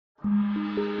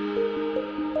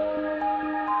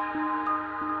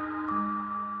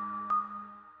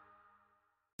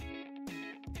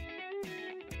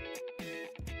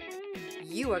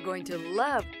You are going to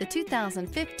love the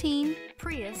 2015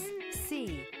 Prius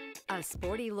C. A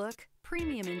sporty look,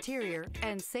 premium interior,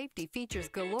 and safety features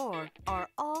galore are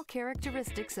all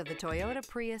characteristics of the Toyota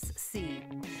Prius C.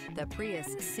 The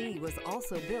Prius C was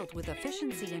also built with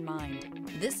efficiency in mind.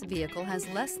 This vehicle has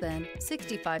less than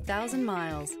 65,000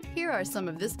 miles. Here are some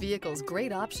of this vehicle's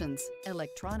great options: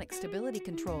 electronic stability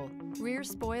control, rear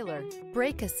spoiler,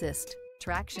 brake assist,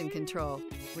 traction control,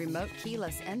 remote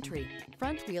keyless entry,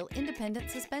 front wheel independent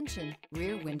suspension,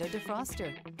 rear window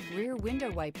defroster, rear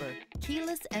window wiper,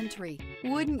 keyless entry.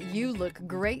 Wouldn't you look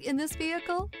great in this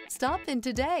vehicle? Stop in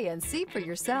today and see for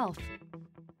yourself.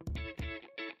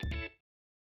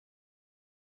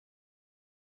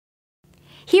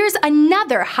 Here's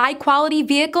another high-quality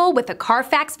vehicle with a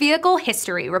Carfax Vehicle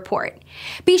History Report.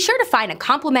 Be sure to find a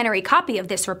complimentary copy of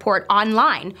this report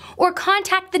online or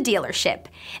contact the dealership.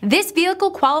 This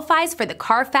vehicle qualifies for the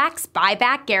Carfax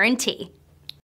Buyback Guarantee.